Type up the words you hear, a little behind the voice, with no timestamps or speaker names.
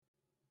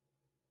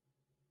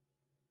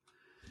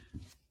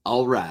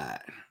All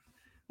right.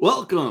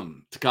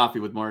 Welcome to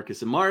Coffee with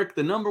Marcus and Mark,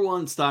 the number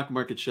one stock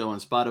market show on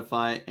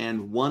Spotify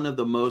and one of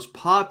the most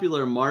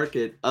popular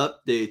market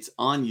updates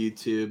on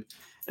YouTube.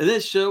 In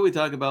this show, we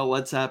talk about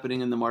what's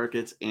happening in the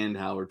markets and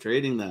how we're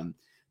trading them.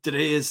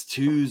 Today is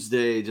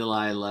Tuesday,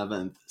 July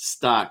 11th.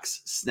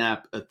 Stocks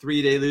snap a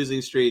 3-day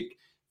losing streak.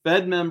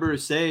 Fed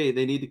members say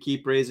they need to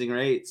keep raising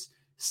rates.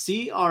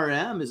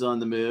 CRM is on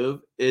the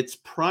move. It's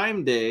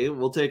Prime Day.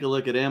 We'll take a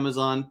look at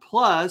Amazon.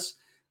 Plus,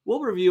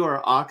 we'll review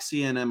our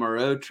Oxy and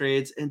MRO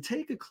trades and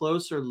take a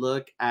closer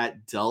look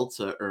at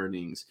Delta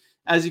earnings.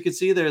 As you can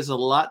see, there's a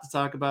lot to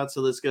talk about, so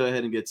let's go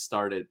ahead and get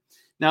started.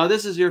 Now,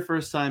 this is your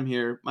first time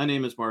here. My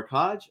name is Mark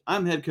Hodge.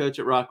 I'm head coach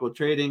at Rockwell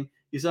Trading.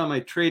 You saw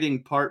my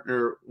trading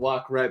partner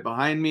walk right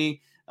behind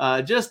me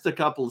just a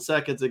couple of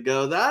seconds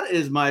ago. That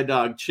is my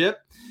dog, Chip.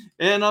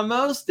 And on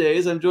most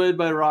days, I'm joined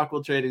by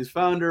Rockwell Trading's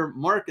founder,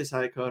 Marcus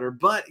Highcoder,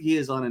 but he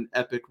is on an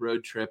epic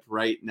road trip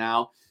right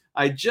now.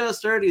 I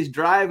just heard he's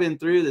driving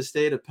through the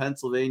state of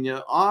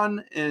Pennsylvania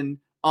on and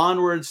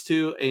onwards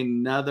to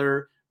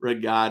another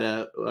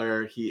regatta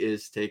where he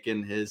is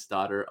taking his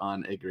daughter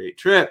on a great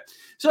trip.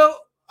 So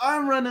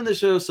I'm running the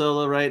show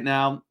solo right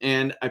now,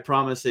 and I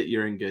promise that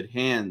you're in good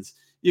hands.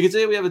 You can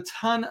say we have a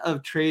ton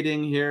of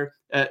trading here,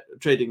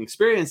 trading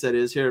experience that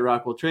is here at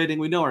Rockwell Trading.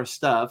 We know our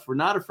stuff. We're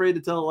not afraid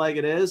to tell it like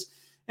it is.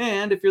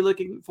 And if you're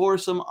looking for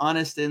some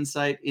honest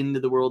insight into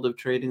the world of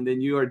trading,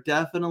 then you are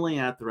definitely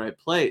at the right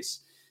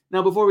place.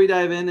 Now, before we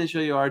dive in and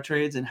show you our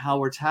trades and how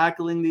we're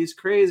tackling these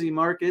crazy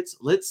markets,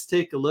 let's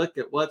take a look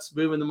at what's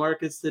moving the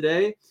markets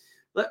today.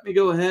 Let me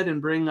go ahead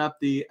and bring up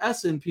the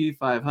S&P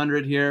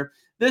 500 here.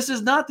 This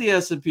is not the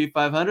S&P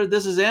 500.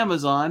 This is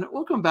Amazon.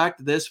 We'll come back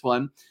to this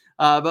one,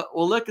 but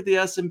we'll look at the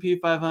S&P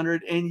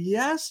 500. And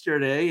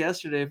yesterday,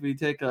 if we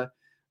take a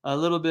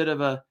little bit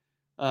of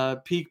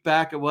a peek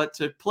back at what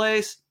took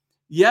place,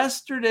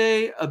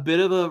 yesterday, a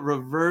bit of a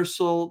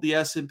reversal, the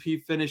S&P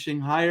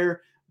finishing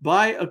higher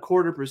by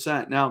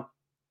 0.25%. Now,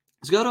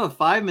 let's go to a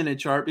 5-minute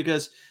chart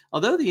because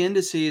although the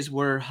indices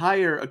were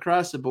higher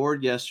across the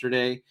board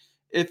yesterday,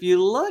 if you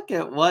look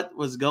at what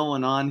was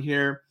going on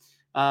here,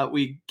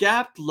 we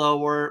gapped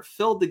lower,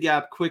 filled the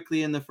gap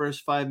quickly in the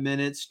first 5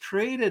 minutes,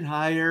 traded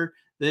higher,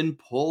 then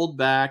pulled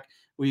back.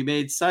 We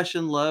made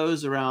session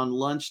lows around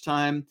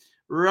lunchtime,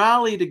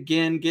 rallied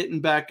again,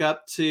 getting back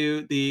up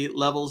to the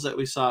levels that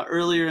we saw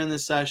earlier in the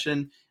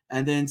session,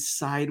 and then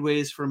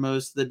sideways for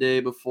most of the day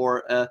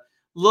before a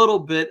little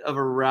bit of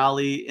a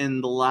rally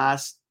in the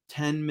last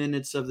 10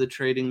 minutes of the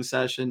trading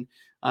session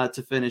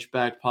to finish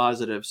back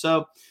positive.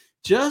 So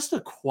just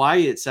a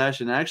quiet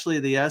session. Actually,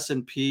 the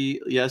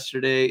S&P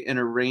yesterday in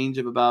a range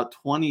of about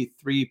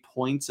 23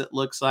 points, it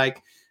looks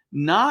like.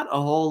 Not a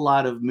whole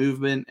lot of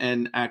movement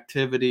and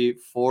activity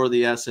for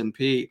the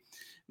S&P.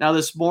 Now,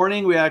 this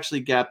morning, we actually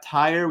gapped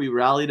higher. We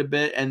rallied a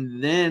bit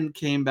and then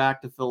came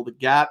back to fill the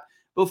gap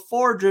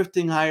before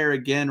drifting higher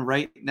again.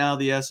 Right now,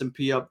 the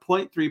S&P up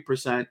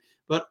 0.3%.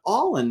 But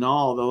all in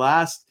all, the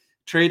last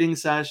trading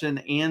session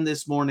and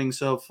this morning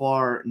so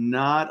far,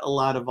 not a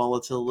lot of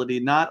volatility,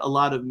 not a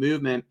lot of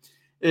movement.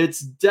 It's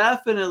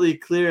definitely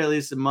clear, at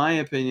least in my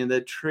opinion,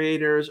 that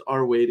traders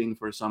are waiting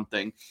for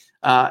something.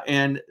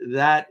 And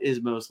that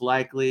is most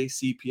likely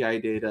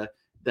CPI data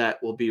that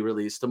will be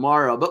released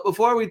tomorrow. But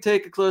before we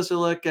take a closer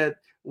look at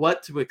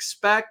what to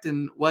expect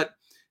and what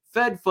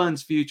Fed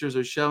funds futures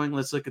are showing,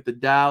 let's look at the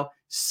Dow.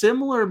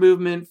 Similar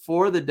movement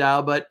for the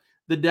Dow, but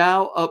the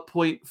Dow up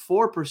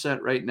 0.4%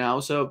 right now.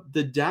 So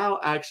the Dow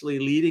actually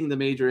leading the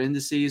major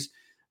indices.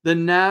 The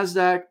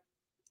NASDAQ,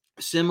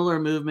 similar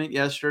movement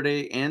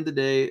yesterday and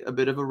today, a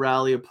bit of a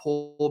rally, a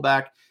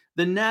pullback.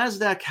 The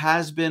NASDAQ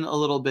has been a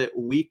little bit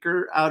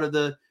weaker out of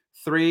the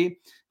three.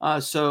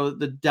 So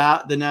the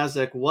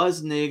NASDAQ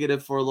was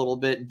negative for a little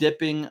bit,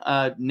 dipping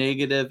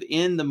negative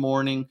in the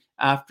morning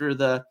after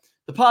the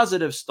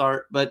positive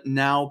start, but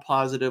now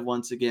positive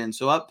once again.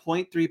 So up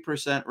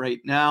 0.3%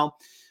 right now.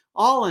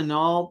 All in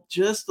all,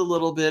 just a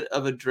little bit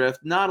of a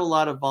drift, not a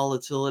lot of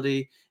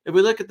volatility. If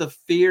we look at the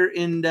fear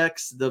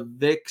index, the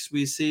VIX,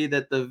 we see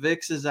that the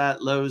VIX is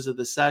at lows of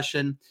the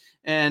session.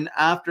 And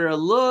after a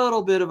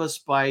little bit of a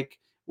spike,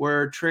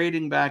 we're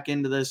trading back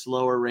into this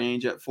lower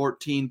range at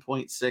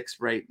 14.6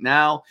 right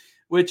now,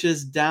 which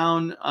is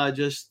down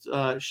just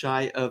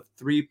shy of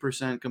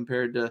 3%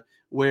 compared to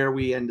where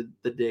we ended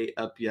the day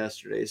up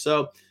yesterday.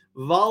 So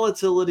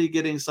volatility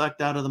getting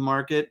sucked out of the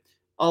market.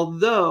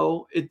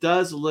 Although it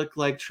does look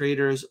like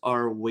traders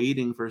are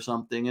waiting for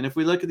something. And if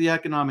we look at the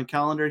economic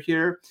calendar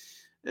here,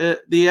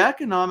 the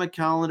economic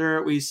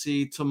calendar, we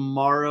see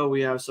tomorrow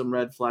we have some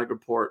red flag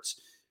reports.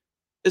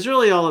 It's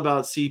really all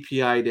about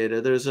CPI data.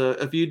 There's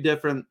a few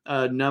different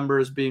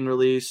numbers being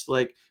released,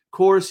 like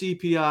core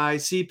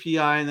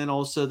CPI, and then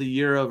also the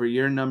year over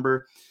year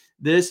number.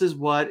 This is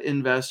what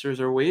investors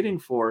are waiting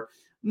for.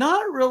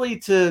 Not really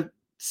to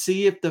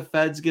see if the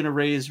Fed's going to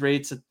raise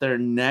rates at their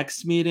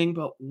next meeting,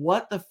 but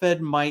what the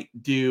Fed might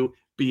do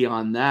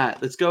beyond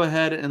that. Let's go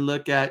ahead and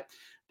look at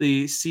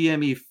the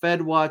CME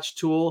Fed Watch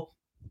tool.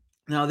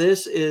 Now,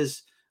 this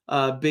is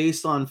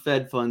based on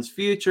Fed funds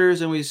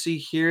futures. And we see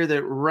here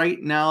that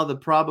right now the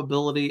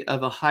probability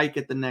of a hike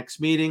at the next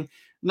meeting,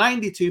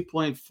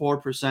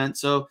 92.4%.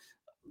 So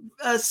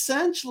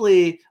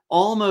essentially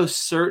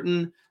almost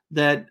certain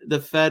that the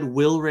Fed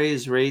will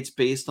raise rates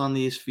based on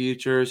these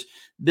futures.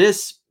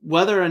 This,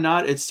 whether or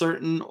not it's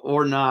certain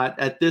or not,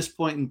 at this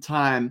point in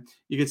time,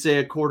 you could say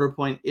a quarter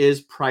point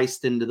is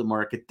priced into the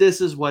market.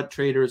 This is what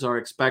traders are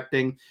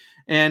expecting.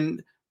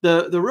 And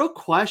the real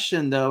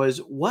question, though, is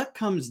what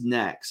comes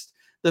next?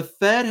 The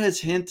Fed has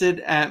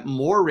hinted at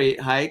more rate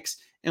hikes.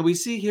 And we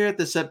see here at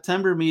the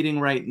September meeting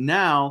right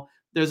now,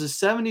 there's a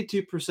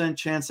 72%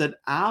 chance that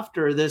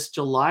after this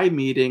July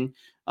meeting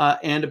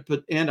and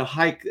a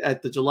hike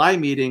at the July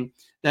meeting,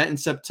 that in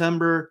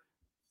September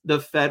the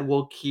Fed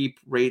will keep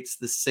rates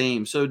the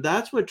same. So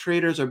that's what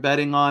traders are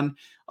betting on.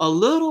 A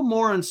little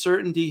more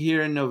uncertainty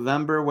here in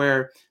November,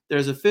 where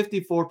there's a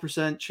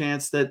 54%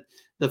 chance that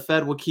the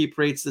Fed will keep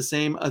rates the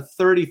same, a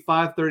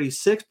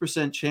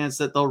 36% chance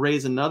that they'll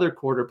raise another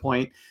quarter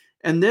point.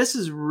 And this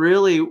is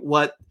really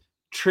what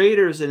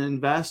traders and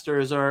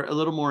investors are a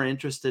little more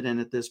interested in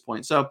at this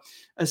point. So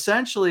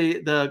essentially,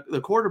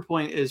 the quarter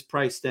point is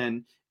priced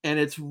in, and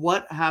it's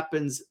what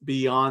happens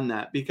beyond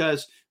that,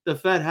 because the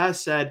Fed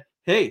has said,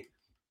 hey,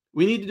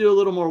 we need to do a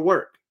little more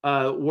work.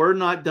 We're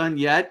not done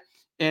yet.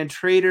 And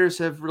traders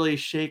have really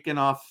shaken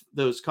off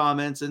those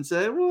comments and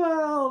said,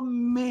 well,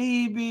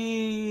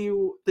 maybe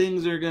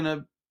things are going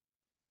to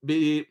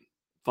be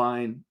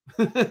fine.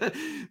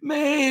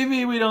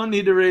 Maybe we don't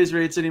need to raise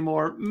rates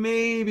anymore.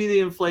 Maybe the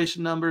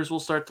inflation numbers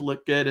will start to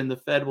look good and the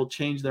Fed will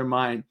change their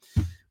mind.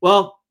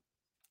 Well,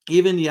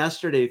 even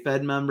yesterday,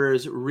 Fed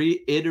members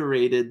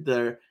reiterated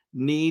their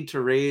need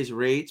to raise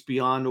rates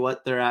beyond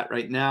what they're at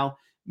right now.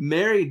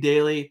 Mary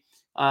Daly,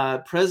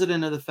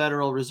 president of the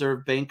Federal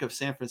Reserve Bank of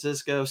San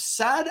Francisco,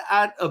 said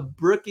at a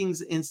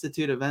Brookings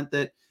Institute event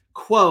that,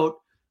 quote,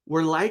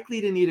 we're likely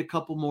to need a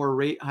couple more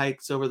rate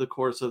hikes over the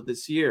course of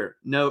this year.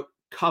 Note,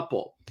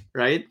 couple,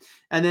 right?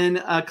 And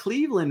then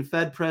Cleveland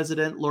Fed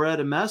President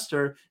Loretta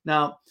Mester.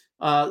 Now,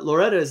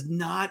 Loretta is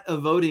not a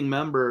voting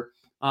member,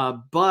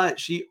 but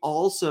she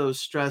also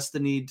stressed the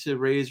need to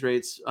raise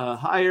rates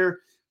higher,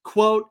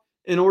 quote,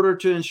 in order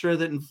to ensure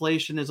that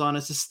inflation is on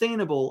a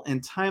sustainable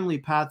and timely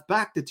path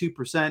back to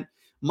 2%.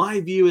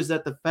 My view is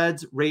that the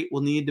Fed's rate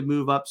will need to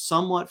move up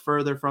somewhat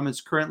further from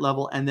its current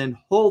level and then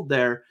hold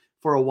there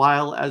for a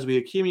while as we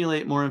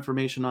accumulate more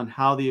information on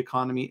how the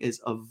economy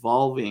is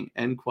evolving,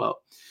 end quote.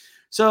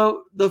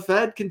 So the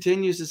Fed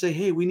continues to say,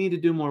 hey, we need to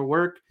do more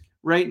work.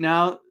 Right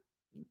now,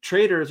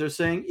 traders are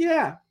saying,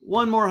 yeah,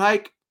 one more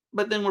hike,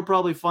 but then we're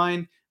probably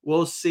fine.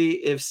 We'll see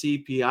if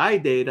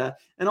CPI data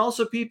and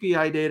also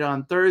PPI data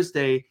on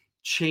Thursday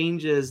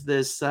changes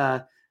this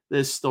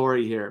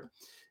story here.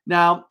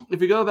 Now, if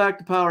we go back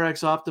to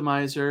PowerX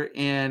Optimizer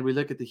and we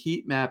look at the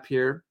heat map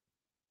here,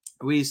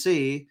 we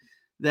see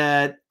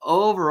that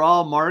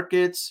overall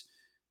markets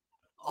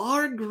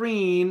are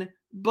green,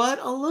 but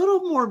a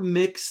little more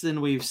mixed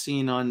than we've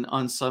seen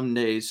on some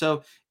days.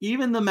 So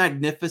even the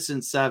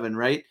Magnificent Seven,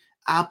 right?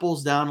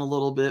 Apple's down a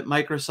little bit,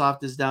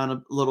 Microsoft is down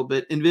a little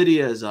bit,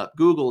 Nvidia is up,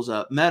 Google's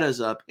up, Meta's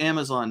up,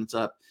 Amazon's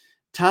up,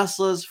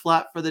 Tesla's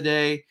flat for the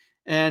day.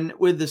 And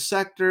with the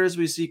sectors,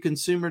 we see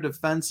consumer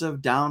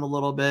defensive down a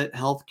little bit,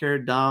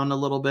 healthcare down a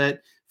little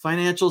bit,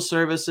 financial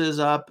services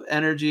up,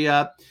 energy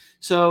up.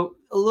 So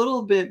a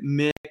little bit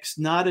mixed,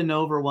 not an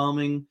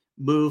overwhelming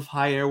move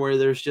higher where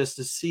there's just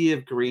a sea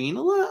of green,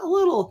 a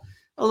little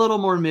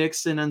more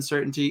mixed and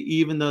uncertainty,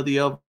 even though the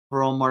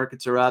overall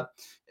markets are up.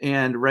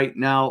 And right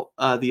now,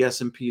 the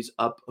S&P's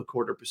up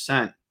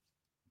 0.25%.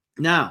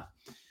 Now,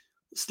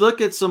 let's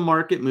look at some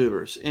market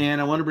movers. And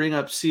I want to bring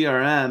up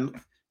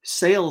CRM,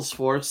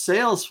 Salesforce.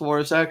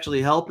 Salesforce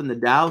actually helping the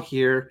Dow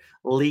here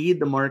lead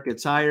the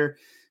markets higher.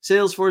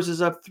 Salesforce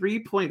is up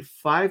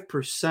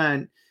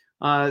 3.5%.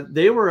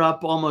 They were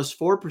up almost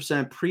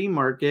 4%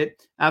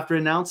 pre-market after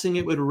announcing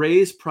it would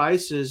raise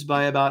prices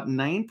by about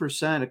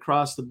 9%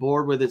 across the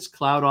board with its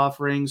cloud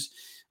offerings.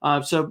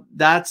 So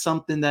that's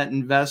something that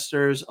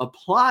investors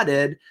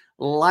applauded,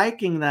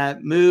 liking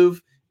that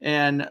move,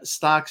 and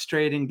stocks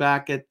trading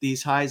back at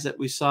these highs that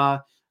we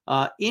saw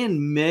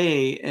in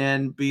May.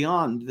 And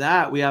beyond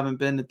that, we haven't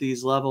been at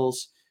these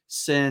levels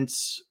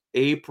since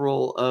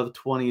April of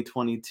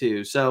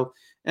 2022. So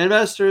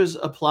investors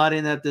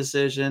applauding that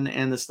decision,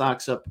 and the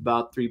stock's up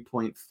about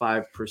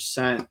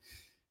 3.5%.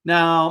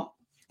 Now,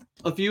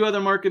 a few other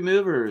market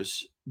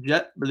movers.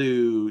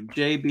 JetBlue,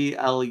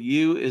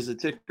 JBLU is the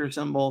ticker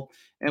symbol.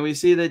 And we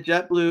see that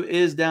JetBlue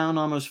is down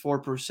almost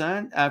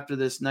 4% after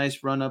this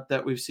nice run up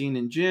that we've seen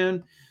in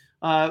June.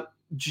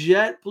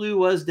 JetBlue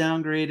was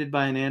downgraded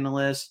by an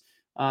analyst.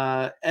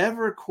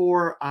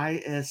 Evercore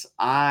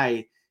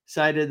ISI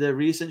cited the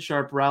recent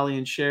sharp rally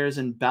in shares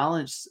and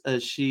balance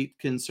sheet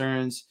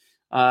concerns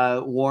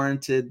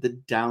warranted the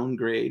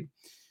downgrade.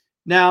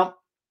 Now,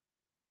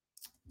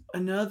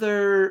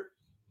 another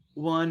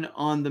one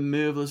on the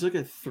move. Let's look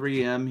at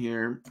 3M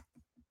here.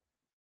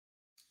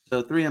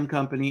 So 3M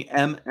company,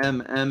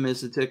 MMM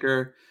is the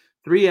ticker.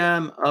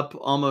 3M up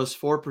almost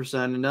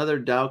 4%, another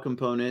Dow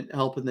component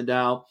helping the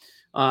Dow,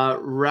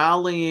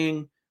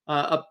 rallying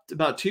up to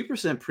about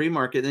 2%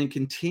 pre-market, then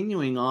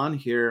continuing on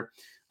here,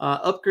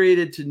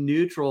 upgraded to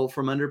neutral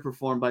from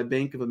underperformed by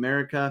Bank of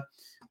America.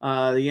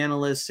 The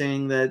analyst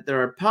saying that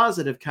there are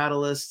positive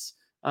catalysts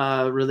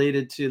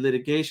related to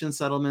litigation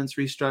settlements,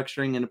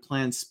 restructuring, and a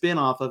planned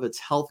spinoff of its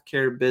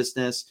healthcare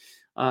business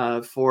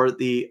for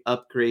the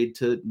upgrade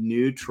to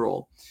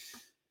neutral.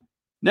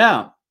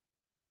 Now,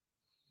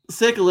 let's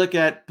take a look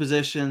at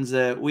positions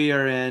that we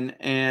are in.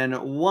 And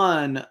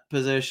one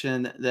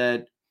position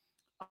that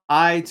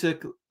I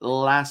took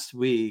last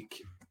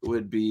week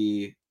would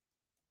be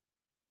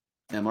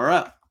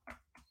MRO,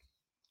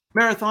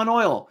 Marathon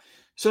Oil.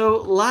 So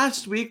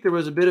last week there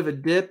was a bit of a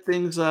dip.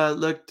 Things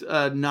looked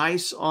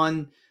nice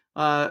on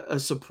a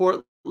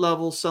support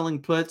level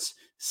selling puts.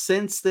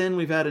 Since then,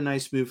 we've had a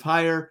nice move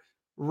higher.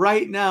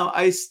 Right now,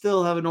 I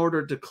still have an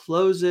order to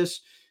close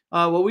this.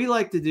 What we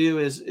like to do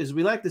is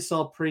we like to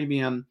sell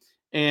premium,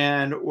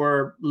 and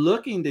we're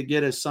looking to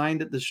get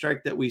assigned at the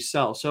strike that we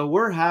sell. So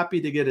we're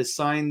happy to get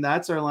assigned.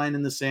 That's our line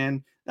in the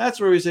sand. That's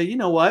where we say, you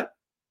know what?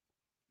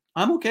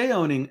 I'm okay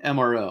owning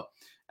MRO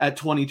at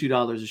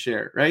 $22 a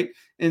share, right?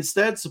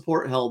 Instead,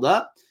 support held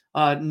up.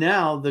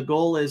 Now the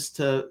goal is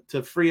to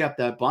free up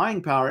that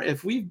buying power.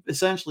 If we've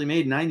essentially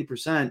made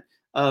 90%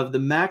 of the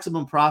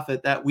maximum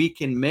profit that we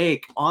can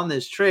make on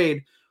this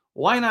trade,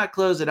 why not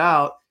close it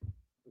out,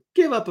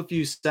 give up a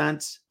few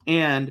cents,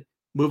 and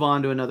move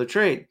on to another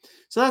trade?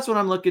 So that's what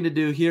I'm looking to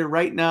do here.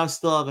 Right now,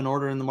 still have an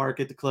order in the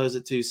market to close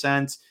at 2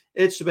 cents.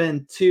 It's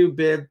been 2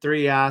 bid,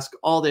 3 ask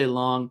all day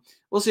long.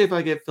 We'll see if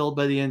I get filled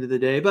by the end of the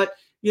day. But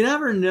you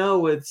never know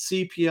with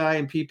CPI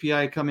and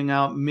PPI coming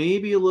out,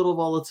 maybe a little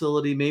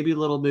volatility, maybe a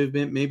little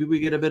movement, maybe we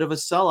get a bit of a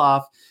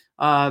sell-off.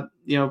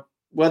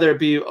 Whether it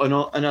be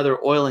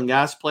another oil and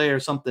gas play or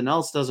something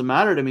else, doesn't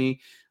matter to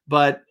me.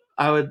 But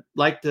I would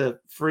like to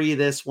free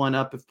this one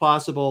up if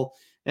possible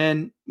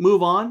and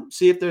move on,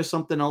 see if there's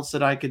something else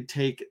that I could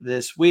take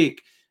this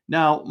week.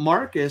 Now,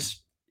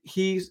 Marcus,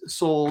 he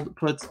sold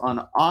puts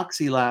on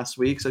Oxy last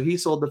week. So he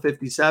sold the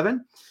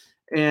 57.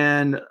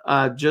 And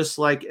just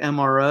like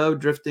MRO,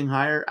 drifting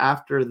higher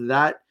after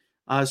that.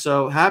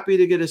 So happy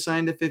to get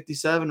assigned to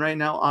 57. Right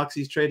now,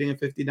 Oxy's trading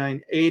at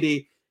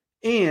 59.80.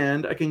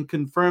 And I can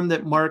confirm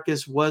that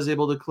Marcus was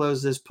able to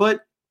close this put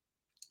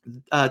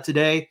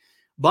today,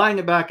 buying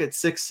it back at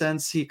 6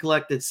 cents. He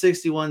collected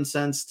 61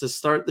 cents to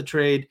start the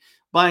trade,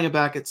 buying it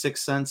back at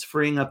 6 cents,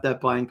 freeing up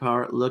that buying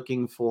power,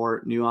 looking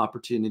for new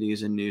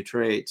opportunities and new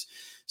trades.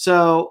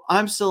 So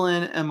I'm still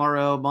in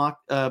MRO.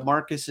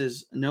 Marcus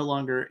is no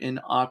longer in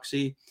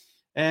Oxy.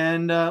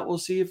 And we'll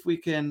see if we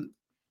can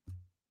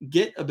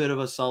get a bit of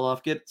a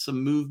sell-off, get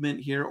some movement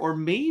here, or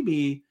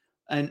maybe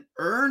an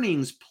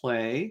earnings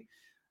play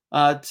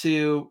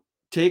to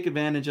take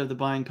advantage of the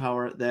buying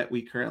power that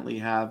we currently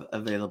have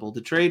available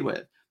to trade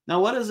with. Now,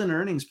 what is an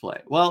earnings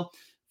play? Well,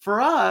 for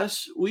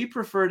us, we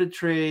prefer to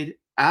trade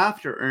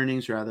after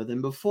earnings rather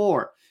than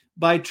before.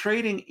 By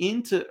trading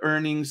into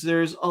earnings,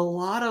 there's a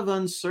lot of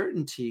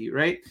uncertainty,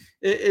 right?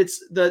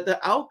 It's the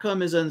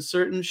outcome is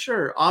uncertain.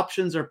 Sure,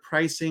 options are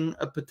pricing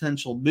a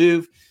potential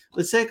move.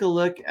 Let's take a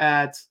look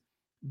at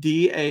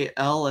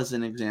DAL as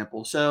an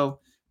example. So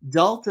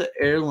Delta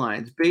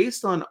Airlines,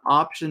 based on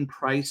option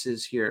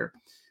prices here,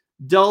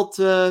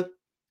 Delta,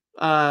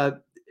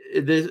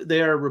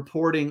 they are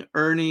reporting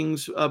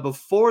earnings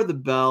before the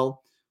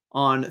bell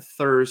on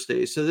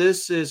Thursday. So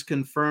this is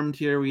confirmed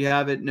here. We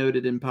have it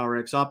noted in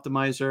PowerX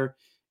Optimizer.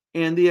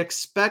 And the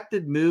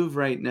expected move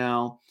right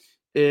now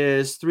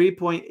is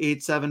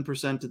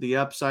 3.87% to the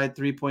upside,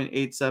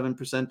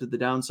 3.87% to the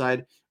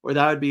downside, or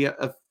that would be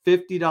a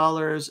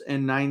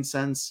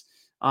 $50.09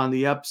 on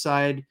the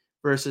upside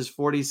versus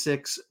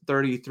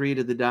 46.33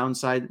 to the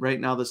downside.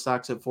 Right now, the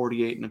stock's at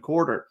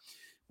 48.25.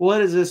 What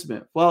does this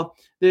mean? Well,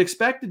 the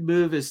expected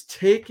move is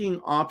taking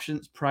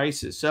options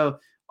prices. So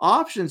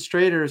options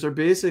traders are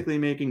basically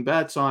making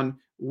bets on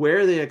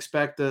where they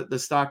expect the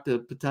stock to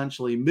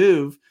potentially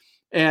move.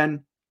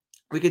 And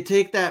we could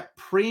take that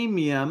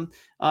premium,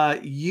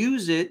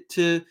 use it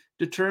to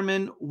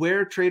determine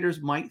where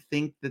traders might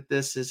think that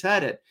this is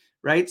headed,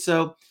 right?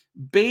 So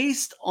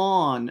based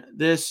on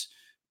this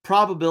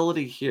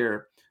probability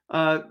here,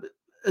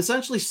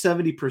 essentially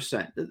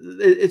 70%.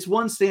 It's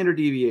one standard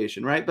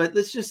deviation, right? But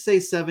let's just say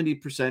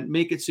 70%,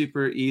 make it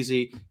super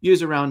easy,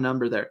 use a round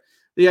number there.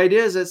 The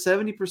idea is that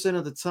 70%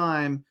 of the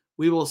time,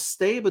 we will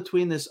stay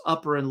between this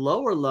upper and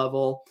lower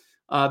level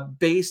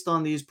based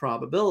on these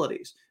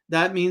probabilities.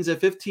 That means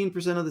that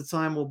 15% of the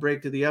time we'll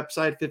break to the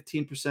upside,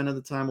 15% of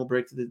the time we'll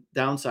break to the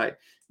downside.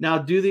 Now,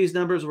 do these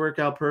numbers work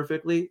out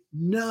perfectly?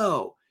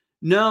 No.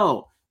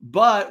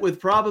 But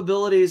with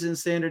probabilities and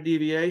standard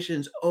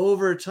deviations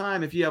over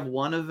time, if you have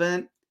one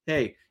event,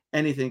 hey,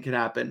 anything can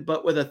happen.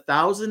 But with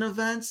 1,000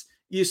 events,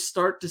 you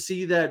start to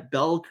see that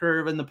bell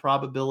curve and the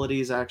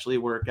probabilities actually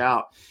work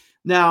out.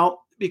 Now,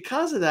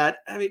 because of that,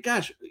 I mean,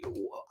 gosh,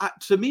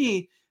 to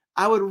me,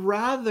 I would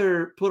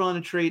rather put on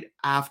a trade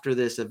after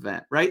this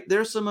event, right?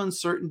 There's some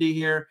uncertainty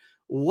here.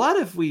 What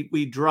if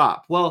we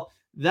drop? Well,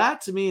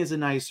 That to me is a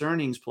nice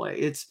earnings play.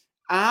 It's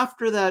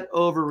after that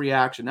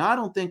overreaction. Now, I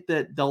don't think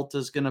that Delta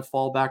is going to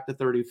fall back to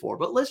 34,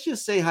 but let's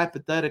just say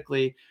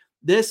hypothetically,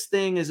 this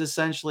thing is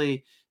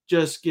essentially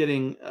just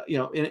getting,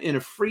 in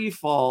a free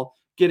fall,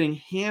 getting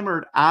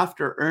hammered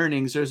after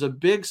earnings. There's a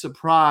big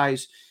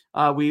surprise.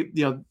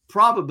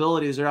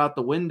 Probabilities are out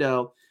the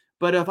window.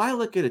 But if I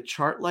look at a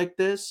chart like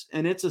this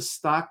and it's a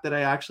stock that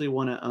I actually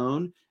want to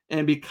own,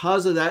 and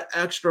because of that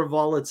extra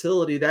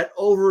volatility, that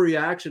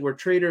overreaction where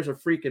traders are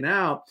freaking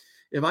out,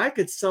 if I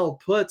could sell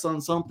puts on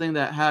something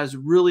that has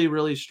really,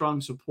 really strong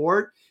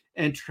support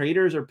and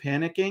traders are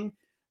panicking,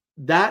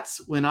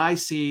 that's when I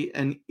see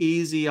an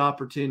easy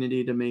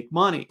opportunity to make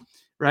money,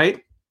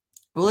 right?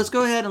 Well, let's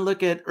go ahead and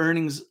look at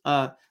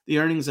the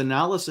earnings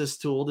analysis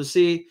tool to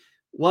see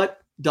what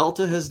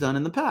Delta has done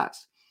in the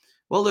past.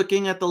 Well,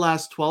 looking at the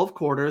last 12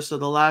 quarters, so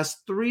the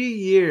last 3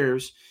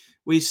 years,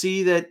 we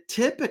see that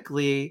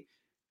typically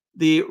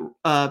the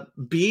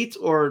beat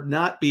or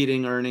not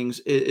beating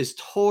earnings is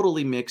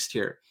totally mixed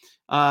here.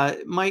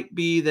 It might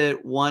be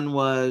that one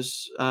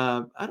was,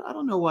 I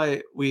don't know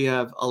why we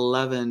have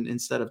 11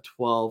 instead of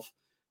 12.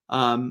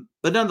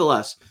 But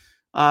nonetheless,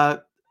 uh,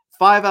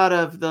 5 out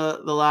of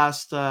the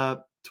last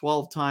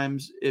 12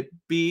 times it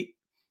beat,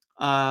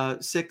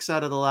 6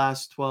 out of the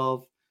last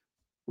 12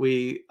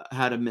 we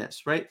had a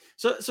miss, right?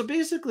 So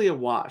basically a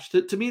wash.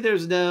 To me,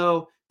 there's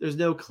no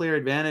clear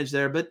advantage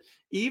there. But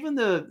even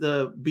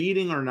the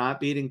beating or not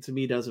beating to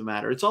me doesn't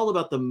matter. It's all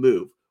about the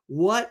move.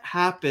 What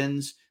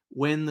happens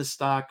when the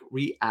stock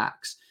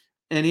reacts?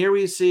 And here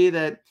we see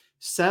that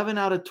 7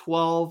 out of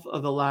 12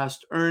 of the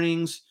last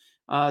earnings,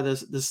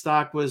 the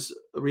stock was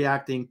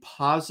reacting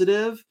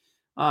positive,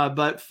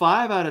 but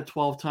 5 out of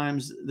 12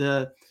 times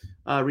the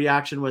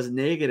reaction was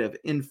negative.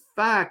 In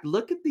fact,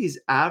 look at these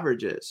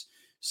averages.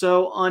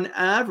 So on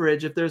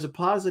average, if there's a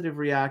positive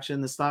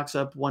reaction, the stock's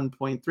up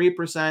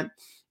 1.3%.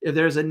 If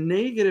there's a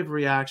negative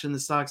reaction, the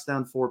stock's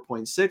down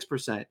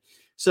 4.6%.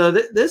 So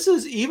this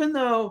is, even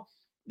though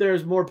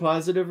there's more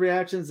positive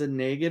reactions than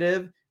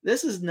negative,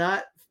 this does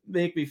not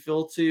make me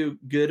feel too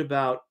good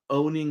about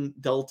owning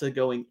Delta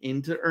going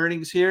into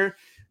earnings here,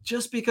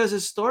 just because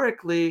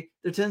historically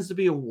there tends to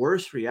be a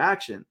worse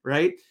reaction,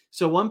 right?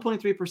 So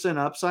 1.3%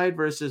 upside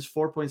versus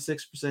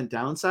 4.6%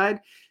 downside.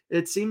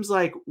 It seems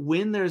like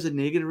when there's a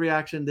negative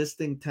reaction, this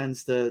thing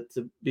tends to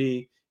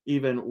be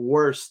even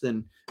worse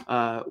than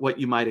what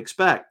you might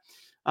expect.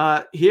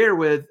 Here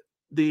with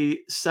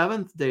the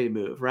seventh day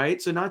move,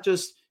 right? So not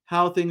just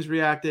how things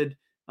reacted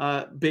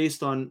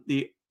based on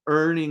the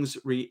earnings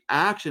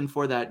reaction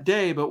for that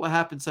day, but what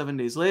happened 7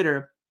 days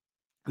later.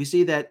 We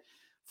see that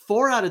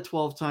 4 out of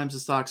 12 times the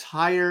stock's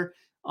higher.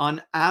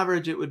 On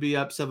average, it would be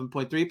up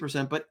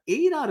 7.3%, but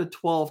 8 out of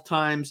 12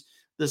 times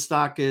the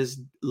stock is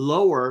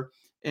lower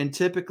and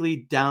typically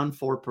down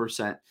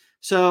 4%.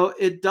 So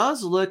it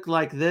does look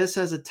like this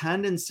has a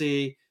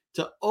tendency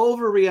to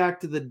overreact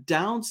to the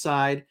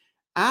downside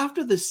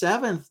after the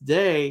seventh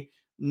day.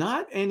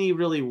 Not any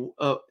really,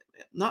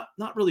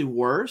 not really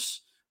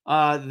worse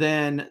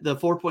than the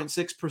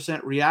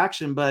 4.6%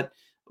 reaction, but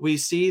we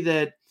see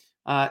that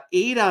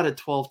 8 out of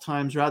 12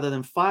 times rather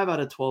than 5 out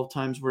of 12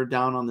 times we're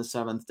down on the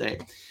seventh day.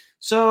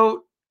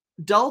 So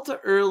Delta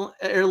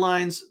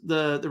Airlines,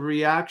 the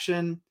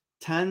reaction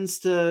tends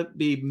to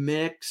be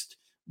mixed,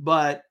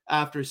 but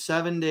after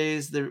 7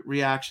 days, the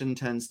reaction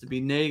tends to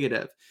be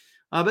negative.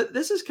 But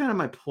this is kind of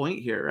my point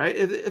here, right?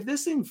 If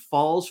this thing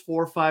falls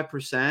 4 or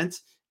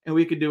 5% and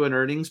we could do an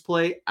earnings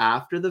play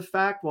after the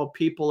fact while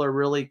people are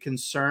really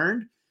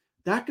concerned,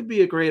 that could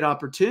be a great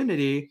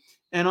opportunity.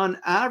 And on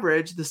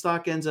average, the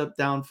stock ends up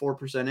down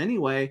 4%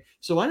 anyway.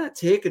 So why not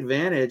take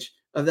advantage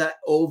of that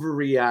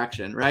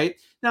overreaction, right?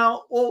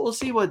 Now, we'll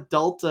see what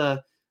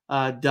Delta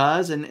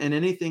does, and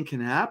anything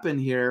can happen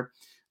here.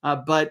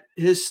 But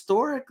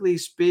historically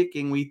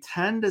speaking, we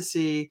tend to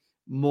see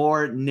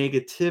more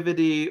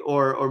negativity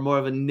or more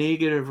of a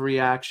negative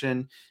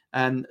reaction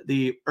and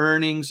the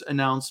earnings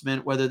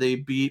announcement, whether they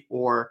beat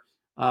or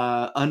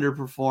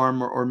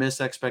underperform or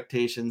miss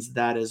expectations,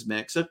 that is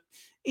mixed. So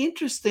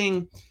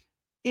interesting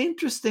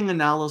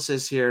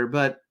analysis here,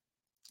 but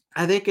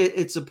I think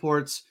it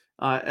supports,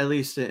 at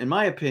least in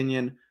my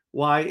opinion,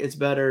 why it's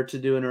better to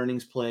do an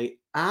earnings play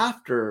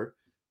after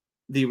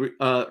the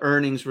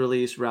earnings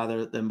release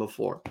rather than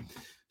before.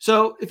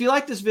 So if you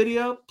like this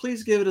video,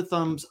 please give it a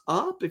thumbs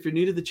up. If you're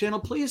new to the channel,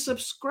 please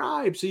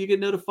subscribe so you get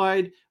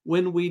notified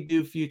when we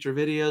do future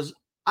videos.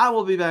 I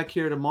will be back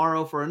here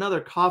tomorrow for another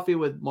Coffee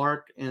with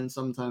Mark and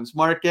sometimes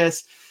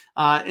Marcus.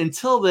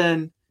 Until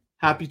then,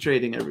 happy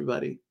trading,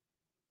 everybody.